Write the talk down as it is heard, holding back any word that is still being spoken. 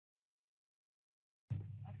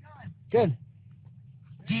Good.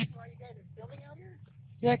 Why you guys are filming out here?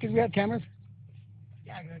 Yeah, because we have cameras.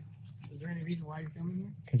 Yeah, good. Is there any reason why you're filming here?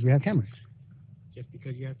 Because we have cameras. Just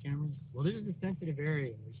because you have cameras? Well, this is a sensitive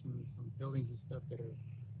area. There's some buildings and stuff that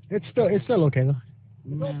are... It's still okay, though.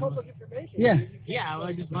 No. Public information. Yeah. Yeah, well,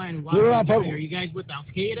 I just mind. We're on public. Are you guys with Al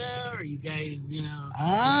Qaeda? Are you guys,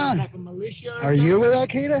 Ah. some type of militia? Are you with Al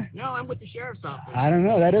Qaeda? No, I'm with the sheriff's office. I don't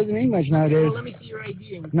know. That doesn't mean much nowadays. Well, let me see your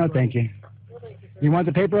ID. No, thank you. You want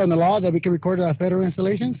the paper on the law that we can record our federal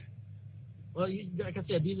installations? Well, like I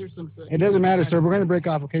said, these are some... It doesn't matter, sir. We're going to break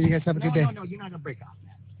off, okay? You guys have a good day. No, you're not going to break off,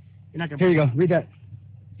 man. You're not going to. Here you go. Read that.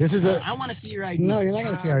 This is I want to see your ID. No, you're not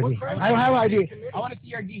going to see our ID. I don't have ID. I want to see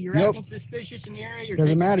your ID. You're acting suspicious in the area.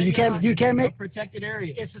 Doesn't matter. You can't make... protected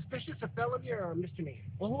area. Is suspicious a felony or a misdemeanor?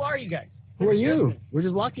 Well, who are you guys? Who are you? We're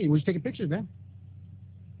just walking. We're just taking pictures, man.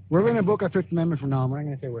 We're going to book our Fifth Amendment from now on. We're not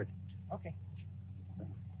going to say a word. Okay.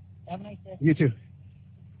 Have a nice day. You too.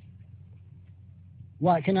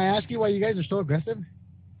 Why? Can I ask you why you guys are so aggressive?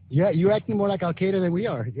 Yeah, you're acting more like Al Qaeda than we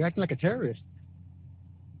are. You're acting like a terrorist.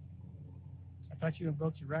 I thought you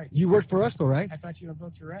invoked your right. You work for us, though, right? I thought you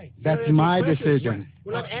invoked your right. That's my decision.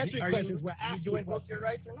 We're not answering questions. We're asking you invoke your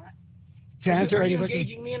rights or not? To answer any questions. Are you questions?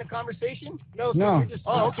 engaging me in a conversation? No.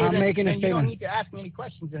 Okay, I'm making a statement. You don't need to ask me any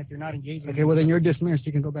questions if you're not engaging. Okay, well then you're dismissed.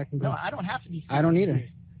 You can go back and go. No, I don't have to be. I don't either.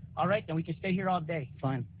 All right, then we can stay here all day.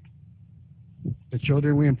 Fine. The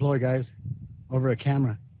children we employ, guys, over a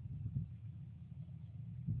camera.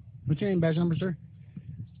 What's your name, badge number, sir?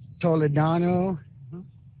 Toledano.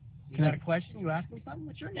 You got a question? You asked me something?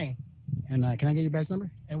 What's your name? And can I get your badge number?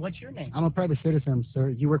 And what's your name? I'm a private citizen, sir.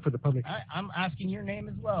 You work for the public. I'm asking your name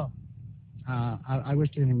as well. I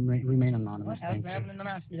wish to remain anonymous. Have an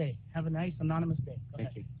anonymous day. Have a nice anonymous day. Thank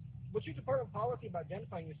you. What's your department policy about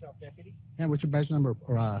identifying yourself, deputy? Yeah, what's your badge number?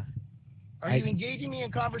 Or Are you engaging me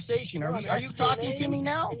in conversation? Are you talking to me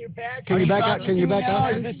now? Can you back up? Can you back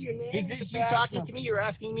up? Is this you talking to me? You're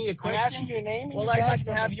asking me a question? I'm asking your name. Well, I'd like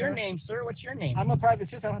to have your name, sir. What's your name? I'm a private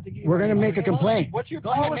citizen. I don't have to give you. We're going to make a complaint. What's your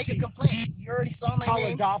Go ahead, make a complaint. You already saw my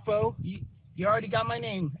name. Toledano. You already got my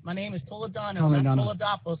name. My name is Toledano, not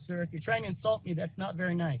Toledapo, sir. If you're trying to insult me, that's not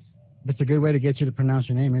very nice. That's a good way to get you to pronounce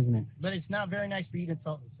your name, isn't it? But it's not very nice for you to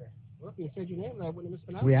insult me, sir. Well, if you said your name, I wouldn't have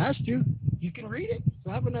mispronounced it. We asked you. You can read it. So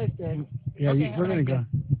have a nice day. Yeah, Okay, we're going to go.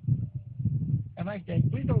 Have a nice day.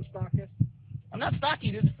 Please don't stalk us. I'm not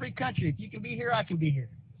stalking you. This is a free country. If you can be here, I can be here.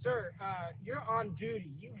 Sir, you're on duty.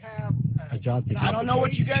 You have A job to do. I don't know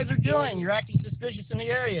what you guys are doing. You're acting suspicious in the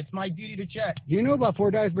area. It's my duty to check. Do you know about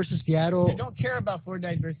Fordyce versus Seattle? I don't care about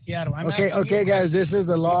Fordyce versus Seattle. Okay, guys, this is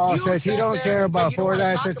the law. Says you don't care about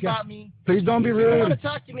Fordyce versus Seattle. Please don't be rude. If you want to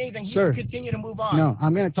talk to me, then you can continue to move on. No,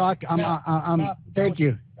 I'm going to talk. Thank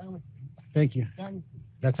you. Thank you.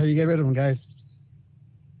 That's how you get rid of them, guys.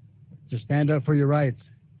 Just stand up for your rights.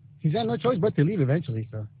 He's got no choice but to leave eventually,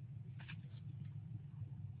 so.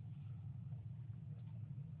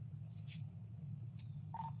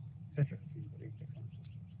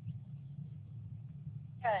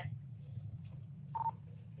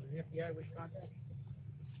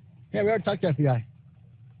 Yeah, we already talked to FBI.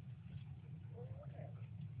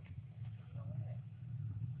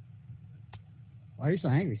 Why are you so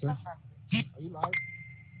angry, sir? Are you live?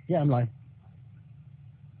 Yeah, I'm live.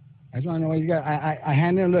 I just want to know what you got. I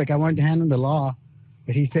handed him, look, I wanted to hand him the law,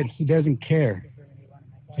 but he said he doesn't care.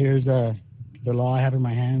 Here's the law I have in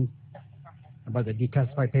my hand about the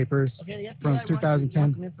declassified papers from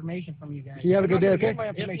 2010. Some information from you guys. You have a good day, okay?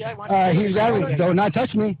 He's out. Do not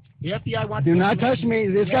touch me. The FBI wants. Do not touch me.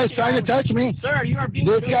 This guy's trying to touch me. Sir, you are being.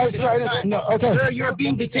 This guy's trying to. No, okay. Sir, you are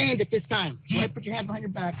being detained at this time. Go ahead, put your hands behind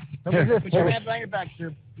your back. Put your hands behind your back,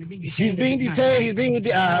 sir. You're being detained. He's being detained. He's being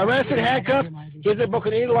arrested, handcuffed. Here's a book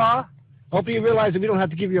of any law. Hope you realize that we don't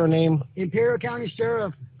have to give you our name. Imperial County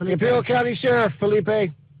Sheriff. Felipe. Imperial County Sheriff,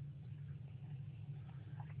 Felipe.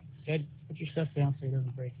 Good. Put your stuff down so it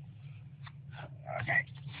doesn't break. Okay.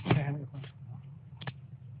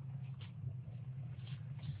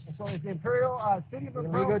 So it's Imperial City of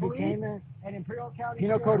Imperial Police and Imperial County.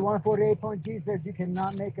 Penal Code 148.G says you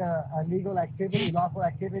cannot make a legal activity, lawful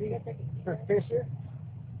activity, suspicious.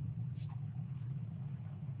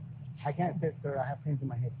 I can't sit, sir. I have things in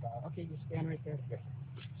my head. Okay, you stand right there.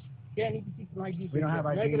 Yeah, I need to see some ID. We don't have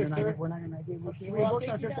ID. Negative, sir. We're not going to ID.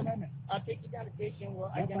 I'll take you down to station.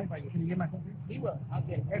 We'll identify you. Can you get my phone? We will. I'll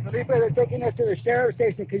get it. Hey, Felipe, they're taking us to the sheriff's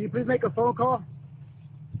station. Can you please make a phone call?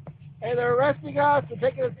 Hey, they're arresting us. They're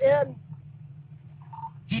taking us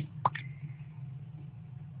in.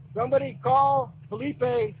 Somebody call Felipe.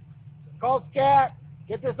 Call SCAT.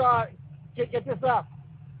 Get this up.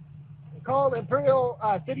 Call Imperial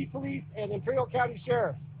City Police and Imperial County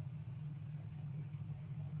Sheriff.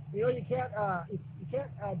 You know, you can't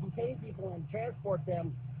detain people and transport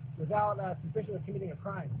them without suspicion of committing a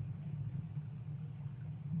crime.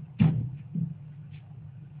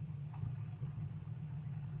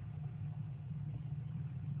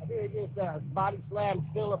 I think they just body slammed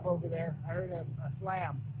Philip over there. I heard a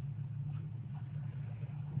slam.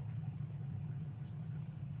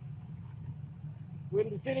 We're in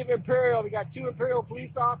the city of Imperial. We got 2 Imperial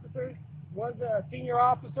police officers. One's a senior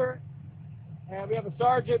officer, and we have a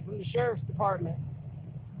sergeant from the sheriff's department.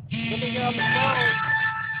 Somebody get on the phone.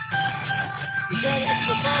 You can't answer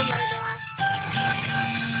the phone right now.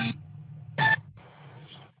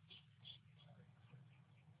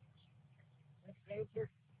 Answer.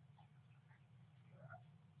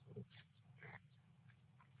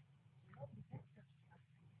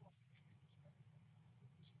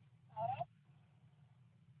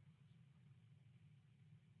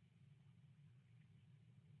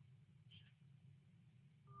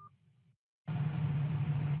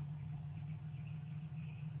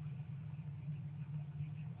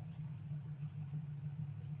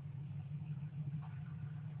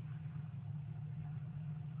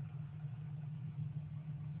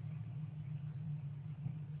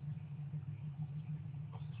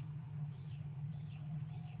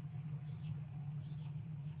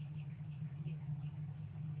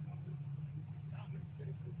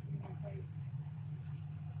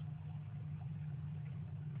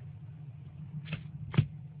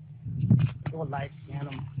 Go light scan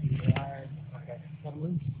them. Okay. Got them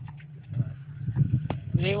loose.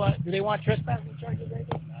 Do they want trespassing charges, maybe?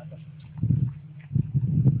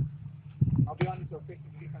 I'll be honest, they'll fix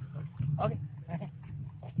it. Okay.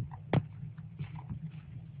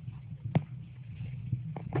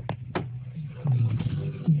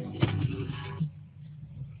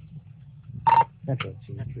 That's it.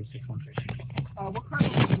 361. What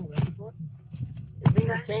crime are you arrested for? It's being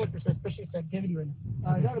detained for suspicious activity right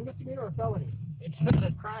now. Is that a misdemeanor or a felony? It's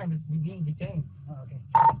a crime. It's being detained. Oh, okay.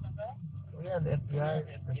 Yeah, the FBI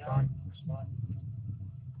respond.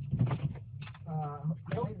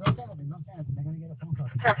 They're going to get a phone call.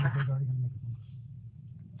 They're already going to make a phone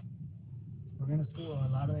call. We're going to school a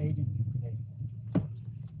lot of agencies today.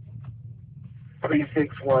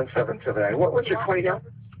 361779. What's your 20 now?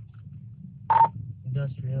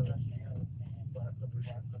 Industrial.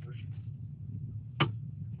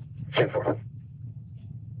 10-4.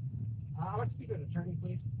 I'd like to speak to an attorney,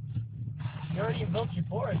 please. You already invoked your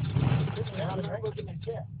force. I'm not looking at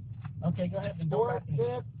shit. Okay, go ahead. 4,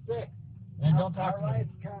 5, 6. Then don't talk to me.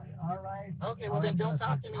 All right. Okay, well then don't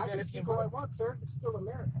talk to me I then can if you speak what I want, sir. It's still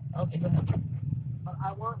America. Okay, go ahead. But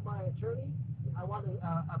I want my attorney. I want to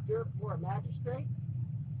appear before a magistrate.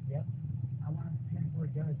 Yep. I want to appear for a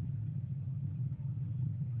judge.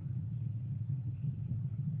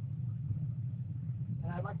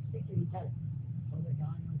 And I'd like to speak to the lieutenant. So they're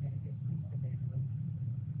gone. We're going to get police today.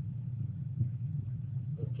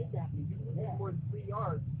 They kidnapped me. You were more than 3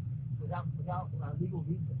 yards without legal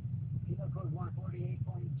reason. Penal Code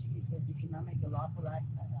 148.G says you cannot make a lawful act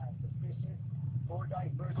suspicious or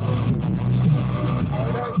diverse.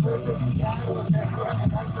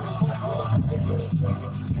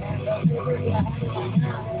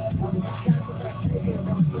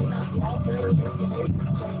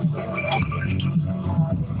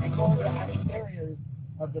 Areas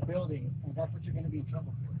of the building, and that's what you're going to be in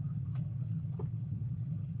trouble for.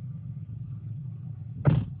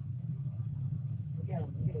 Look at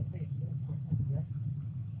him. Look at his face.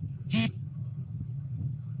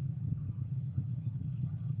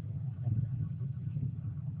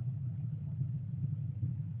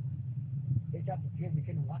 They dropped the kids. We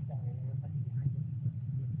couldn't walk down there. They were fucking behind us.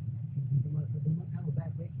 They must have a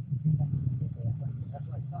bad break. That's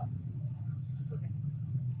what I thought. Okay.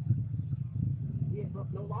 He ain't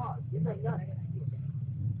broke no laws. He's like nothing.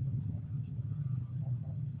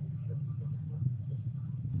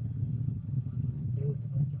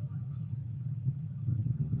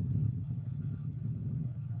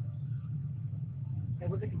 Hey,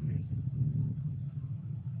 what's the confusion?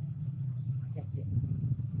 I can't see it.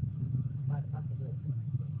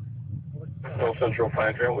 North Central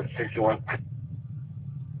Fine Trail with 61.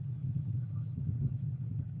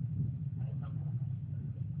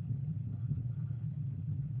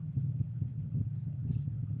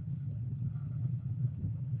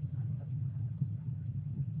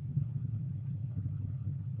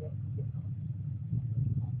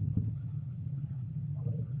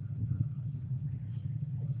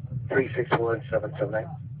 Three 61779.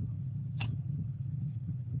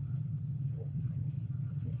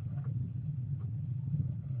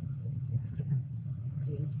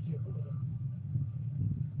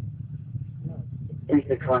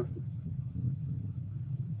 361.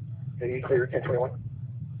 Did you clear 1021?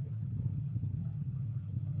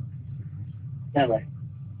 Stand by.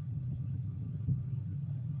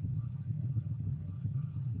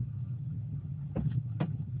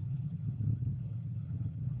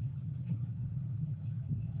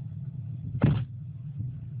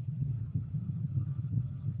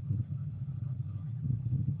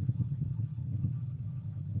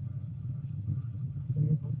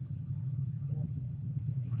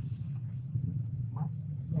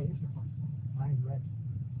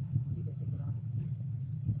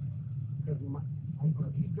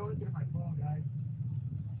 He's going through my phone, guys.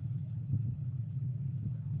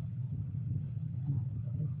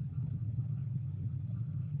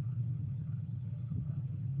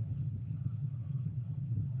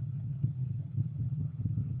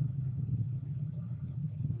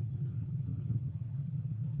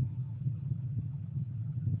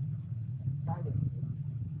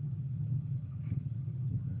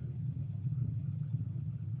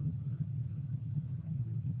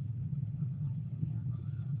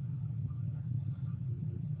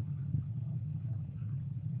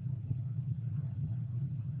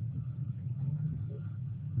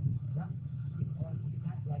 Yeah.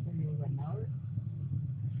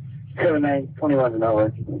 7921 is not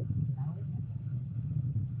working.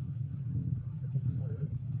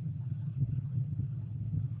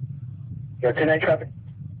 Yeah, 10-9 traffic.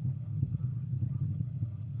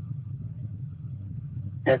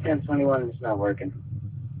 Yeah, 1021 is not working.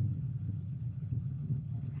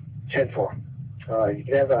 10-4. You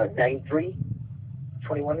can have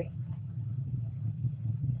 9321.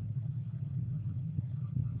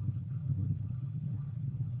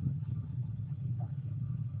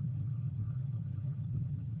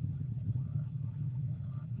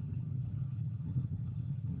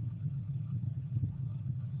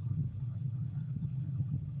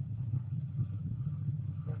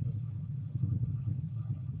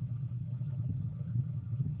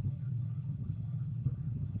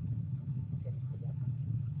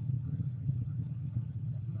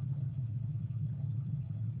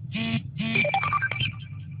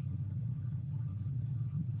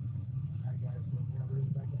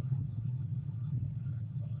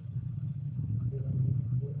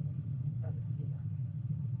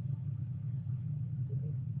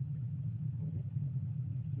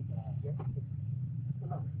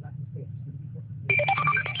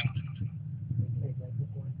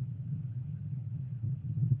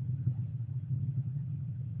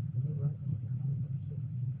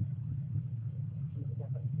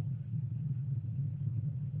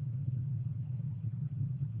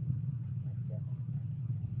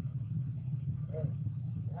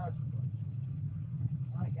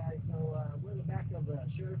 Alright guys, so we're in the back of the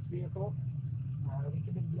sheriff's vehicle. We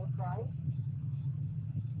committed no crime.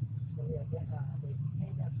 So they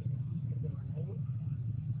paid us to give them our name.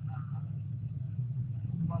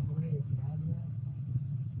 We want the radio to have here.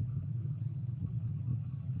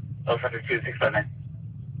 Oh, 659.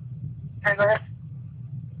 Hey, go ahead.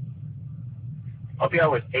 I'll be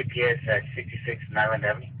out with APS at 66 Nyland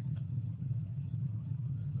Avenue.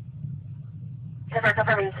 Can I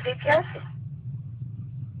confirm your CPS?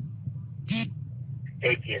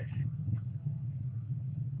 APS.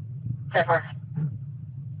 10-4.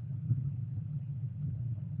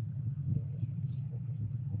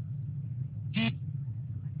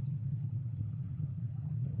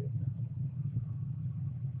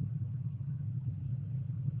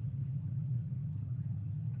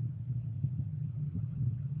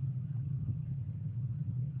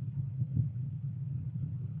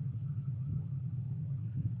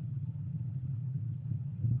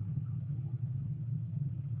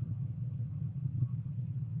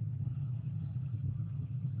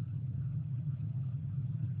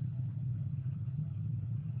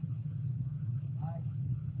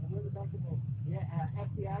 We're in the back of the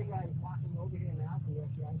FBI guy is walking over here now from the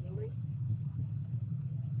FBI building.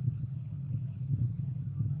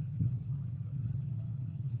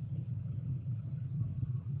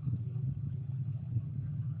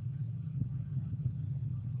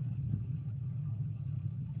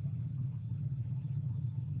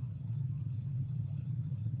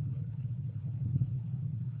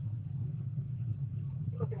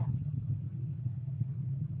 Look at that.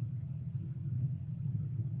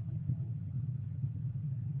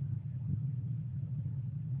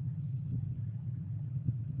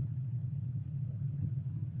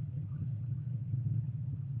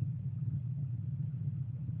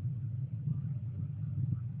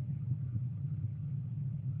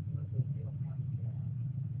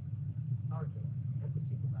 That's the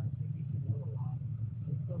supervisor. He's the law.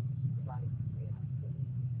 He's supposed to supervise the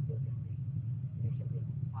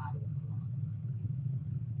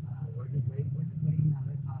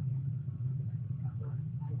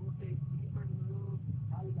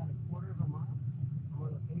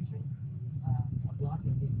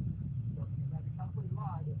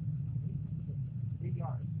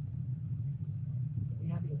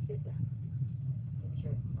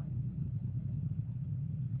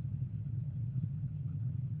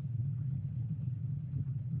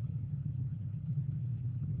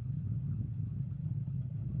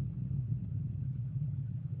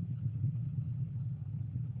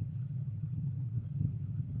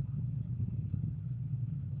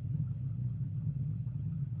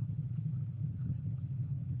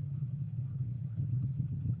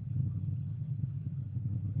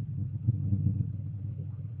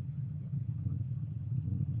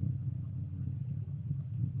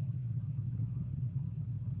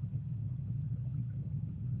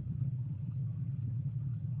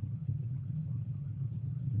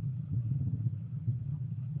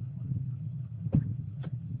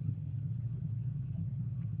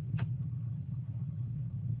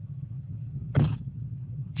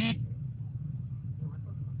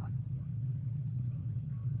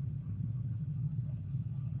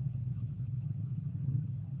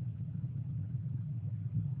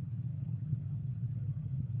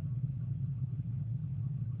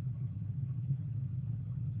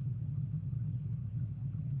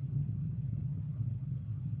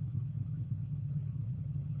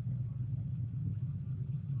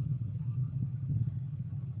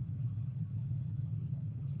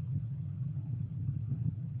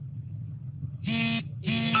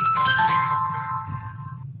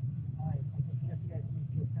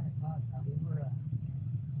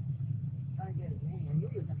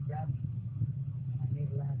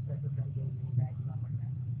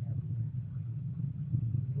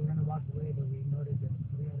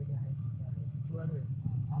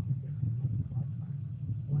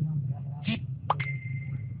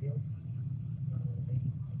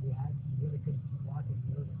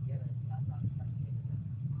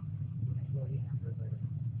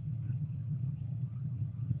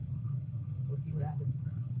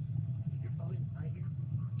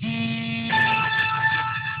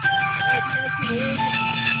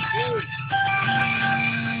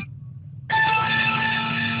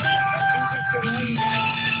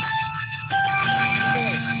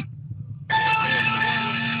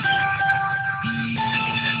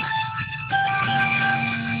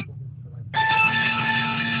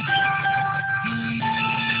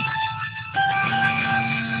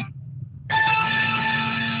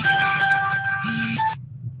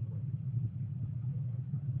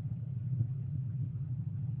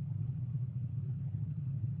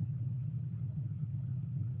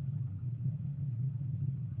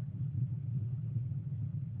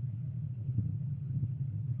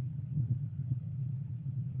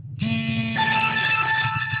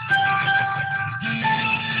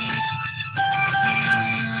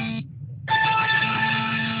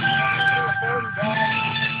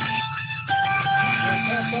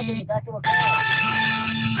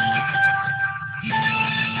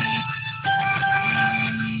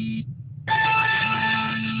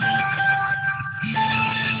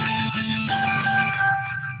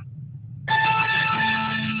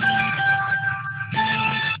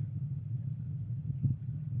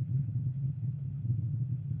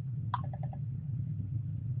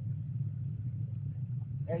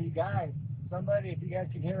Hey, you guys, somebody, if you guys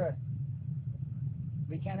can hear us,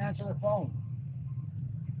 we can't answer the phone.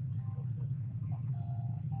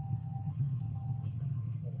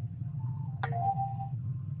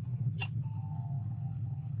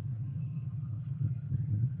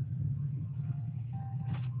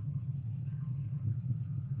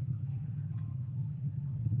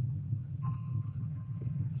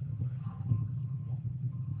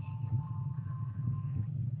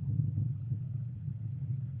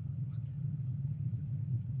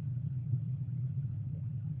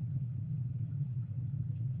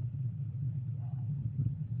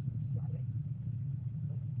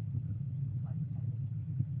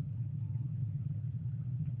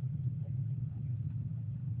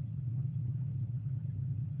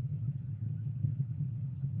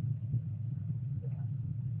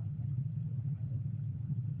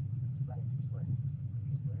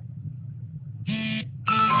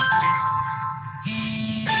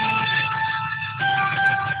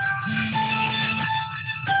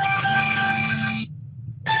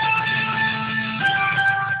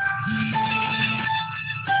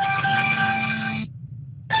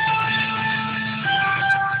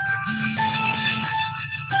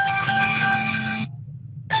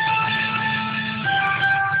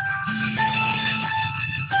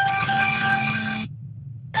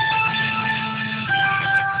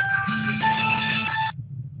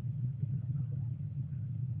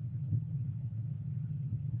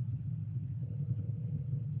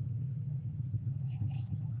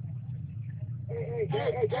 Hey,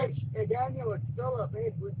 Daniel, it's Philip.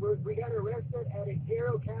 Hey, we got arrested at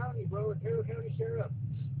Imperial County, bro. Imperial County Sheriff.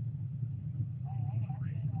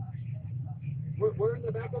 We're in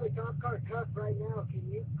the back of the cop car cuffed right now. Can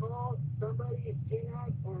you call somebody in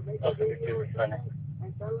TNAC or make a video or something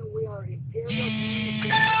and tell them we are Imperial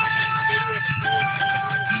County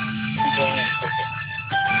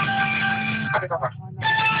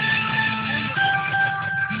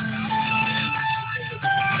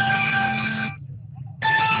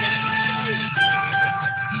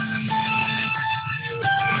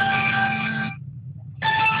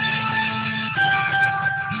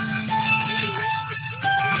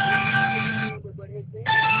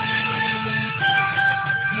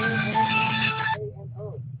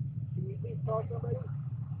Can you please call somebody?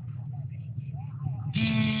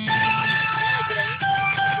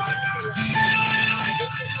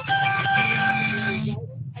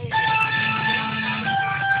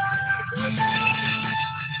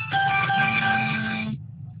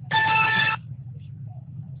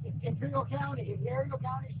 Imperial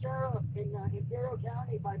County Sheriff in Imperial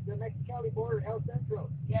County by the Mexican County border, El Centro.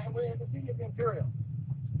 Yeah, and we're in the city of Imperial.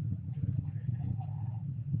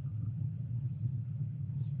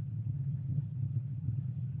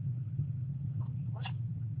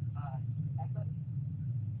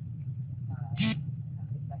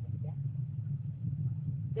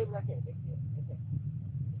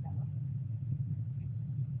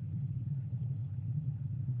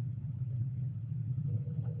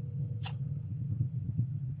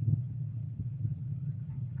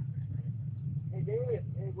 Hey, David,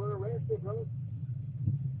 hey, we're arrested, bro.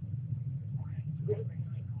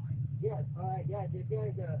 Yes, yeah, this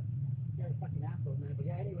guy's a fucking asshole, man. But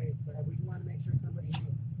yeah, anyways, we just want to make sure somebody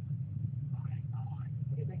knows.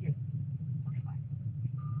 Okay, thank you.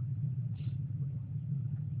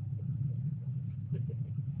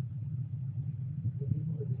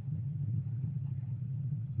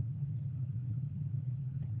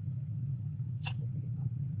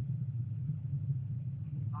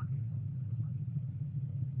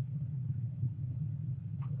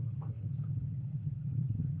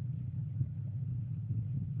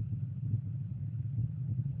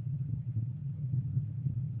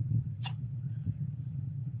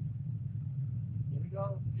 Here we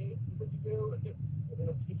go. Hey, what you do?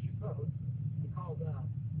 It'll teach you code. They called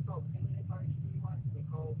Inland Park Street. They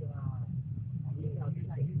called, you're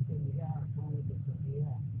not Houston. We got our phone with this, so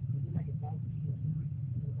yeah. We do like a back to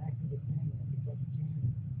the back to the thing, like a touch chain.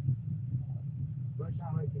 Rush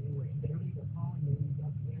hours anyway. They don't need a phone, you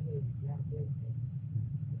got together, you grab this,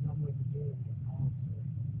 there's nothing we can do, you get calls.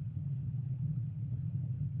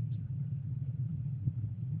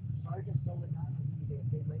 Sergeant Soledad, you get a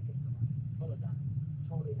big rapist from us. Soledad.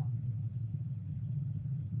 Totally down.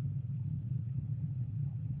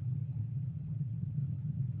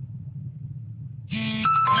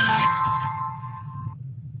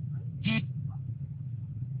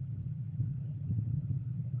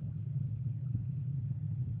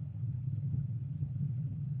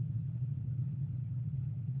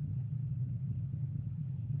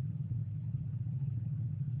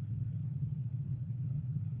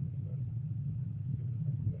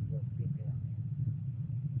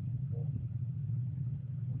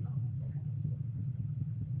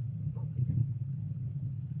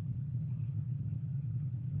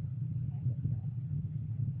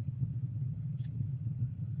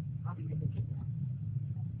 I'll be getting kidnapped.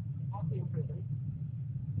 I'll be in prison.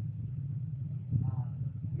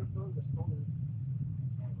 Your phone was stolen.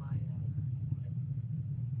 And my,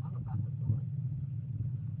 I'm about to stolen.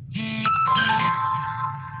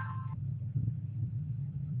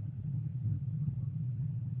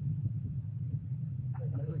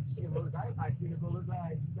 I see the look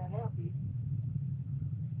like he's not happy.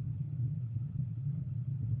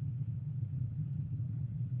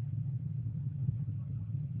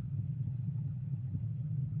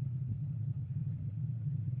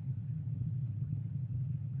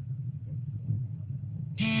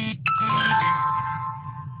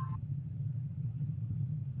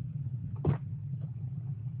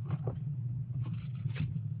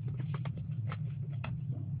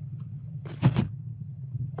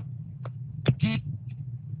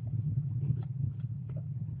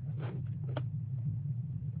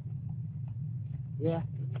 Yeah.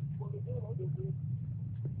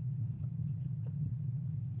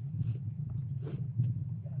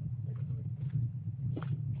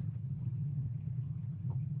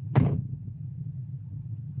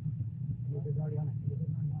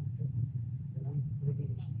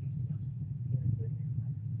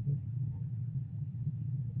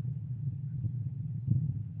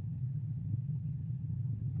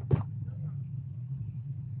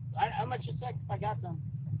 much a sec if I got them?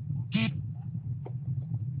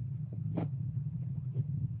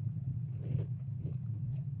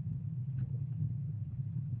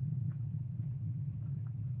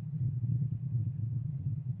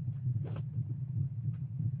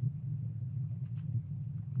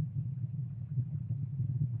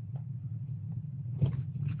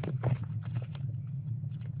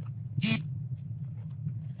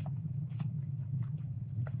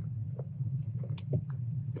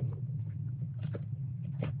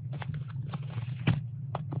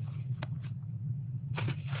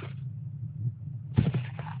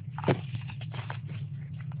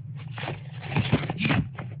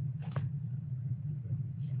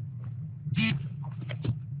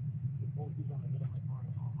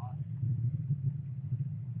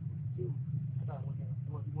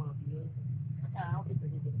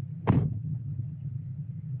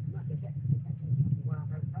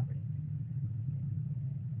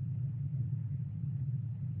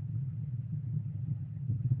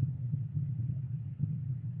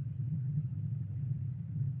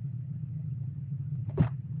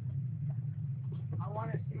 I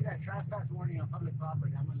want to see that trespass warning on public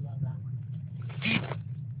property. I'm gonna love that one.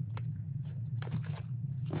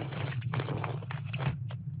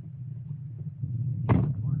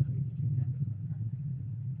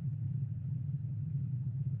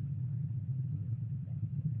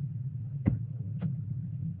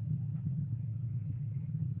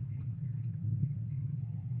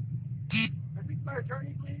 Can I speak to my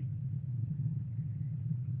attorney, please?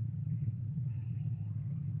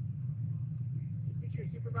 Speak to your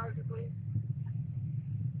supervisor, please.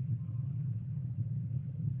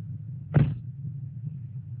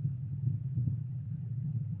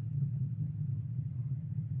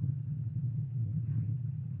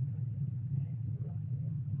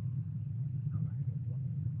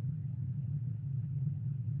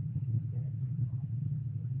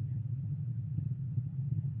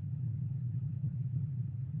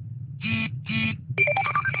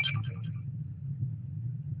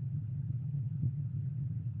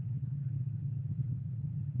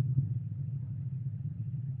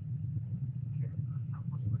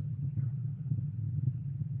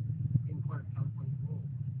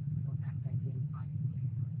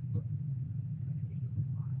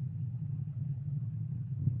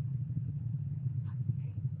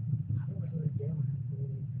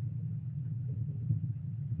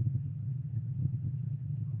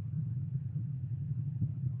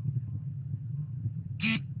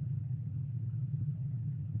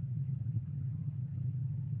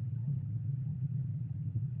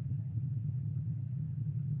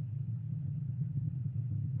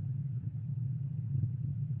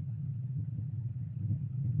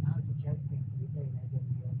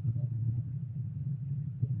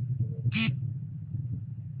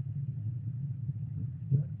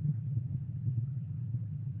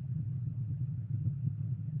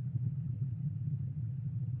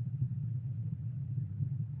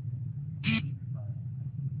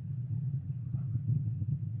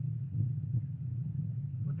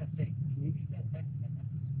 What's that say? Can you read that text?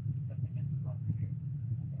 That message is off here.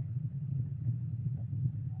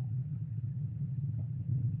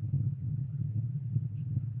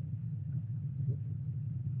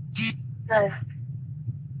 Nice.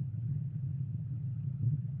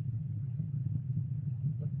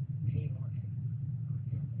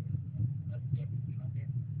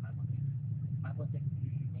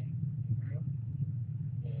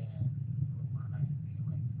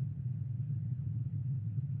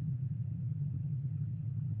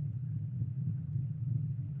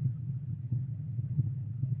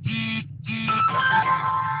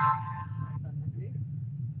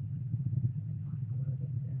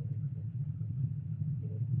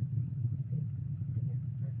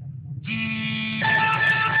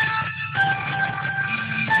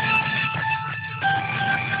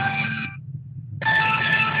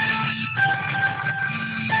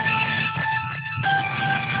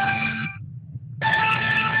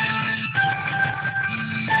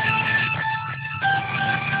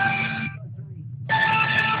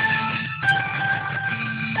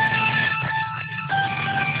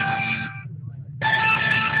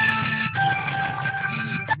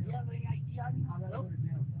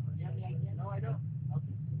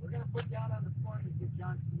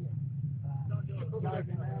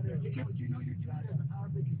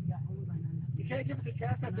 You can't give us a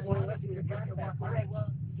trespass warning unless you get a trespass. All right, well,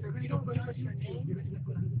 if you don't give us your name, if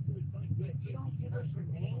you don't give us your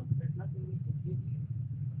name, there's nothing we can give you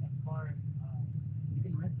as far as you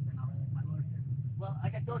can arrest us and all that. My lawyer said, well,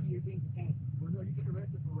 like I told you, you're being detained. Well, no, you can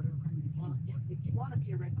arrest us for whatever crime you want. If you want to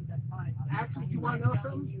be arrested, that's fine. Actually, you want to know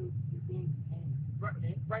something? being detained?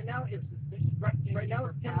 Right now it's 10:17. Right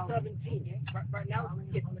now it's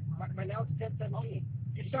 10:17.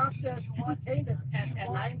 Your shop says you want detained at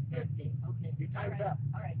 9:50. Okay. Your time's up.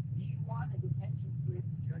 All right. Do you want a detention slip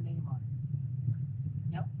with your name on it?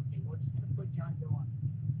 Yep. Okay. We're just gonna put John Doe on it.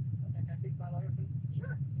 Okay, can I speak to my lawyer, please?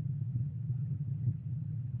 Sure.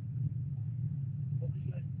 What do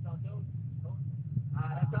you guys spell Doe?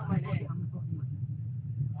 That's not my name.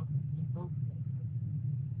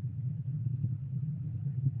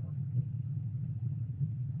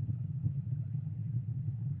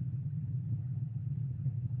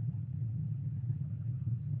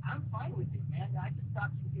 I'm fine with it, man. I just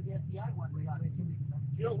stopped you because the FBI wanted to stop you.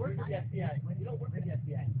 You don't work for the FBI. You don't work for the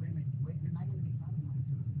FBI. Wait a minute. Wait, you're not going to be talking about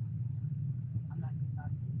it. I'm not going to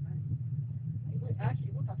talk to the attorney.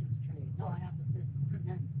 Actually, we'll talk to the attorney. No, I have to sit.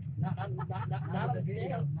 Not on the stand. Not on the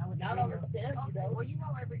stand, you know. Well, you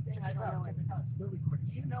know everything. I don't know everything.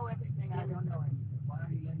 You know everything. I don't know anything. Why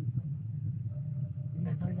are you letting me play? You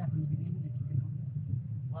guys started that from the beginning that you know.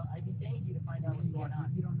 Well, I detained you to find out what's going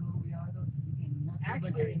on. You don't know who we are, though. You can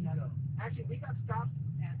Actually, we got stopped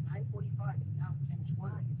at 9:45. It's now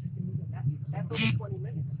 10:20. It's just a minute. That's over 20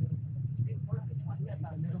 minutes.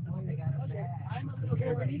 Okay, I'm a little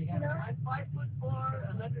boy. I'm 5'4",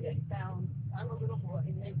 108 pounds. I'm a little boy.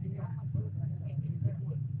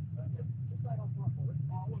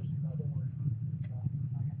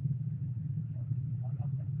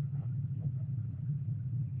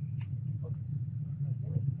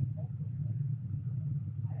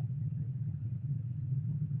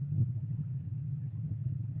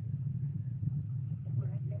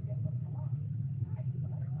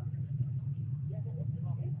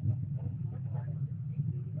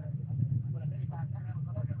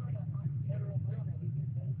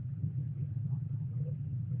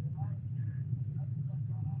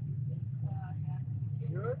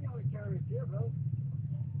 You're the only terrorist here, bro.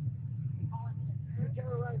 You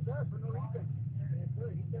terrorized us for no reason. Yes, sir.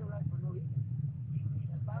 You terrorized for no reason.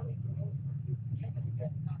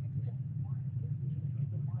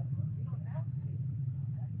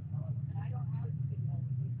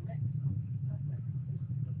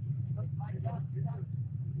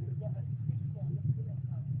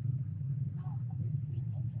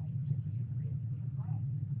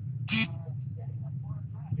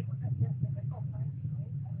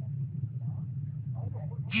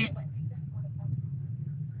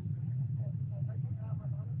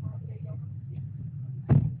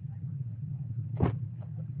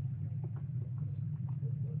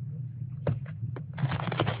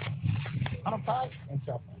 I'm fine. And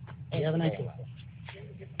so, you have a nice day.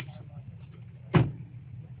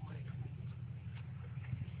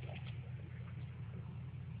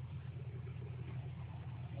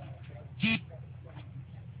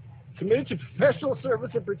 Committed to professional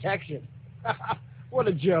service and protection. What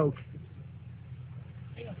a joke.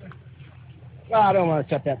 Oh, I don't want to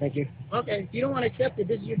accept that, thank you. Okay, if you don't want to accept it,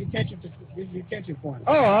 this is your detention form.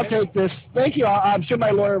 Oh, I'll take this. Thank you. I'm sure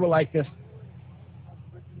my lawyer will like this.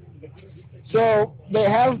 So they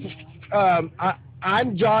have.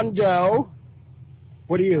 I'm John Doe.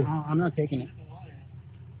 What are you? I'm not taking it.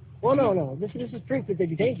 Well, no. This is proof that they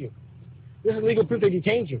detained you. This is legal proof they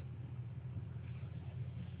detained you.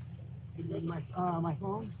 My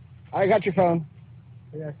phone? I got your phone.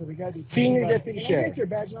 Yeah, so we got the Senior Deputy Can I Sheriff. get your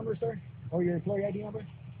badge number, sir? Or your employee ID number?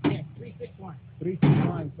 Yeah, 361.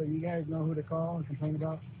 361. So you guys know who to call and complain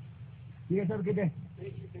about. You guys have a good day.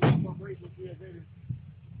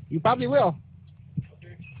 You probably will.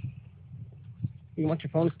 You want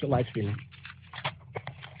your phone to live streaming.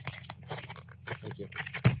 Thank you.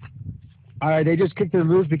 All right, they just kicked us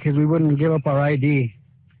loose because we wouldn't give up our ID.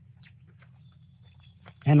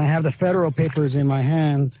 And I have the federal papers in my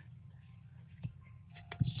hands.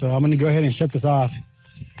 So I'm going to go ahead and shut this off.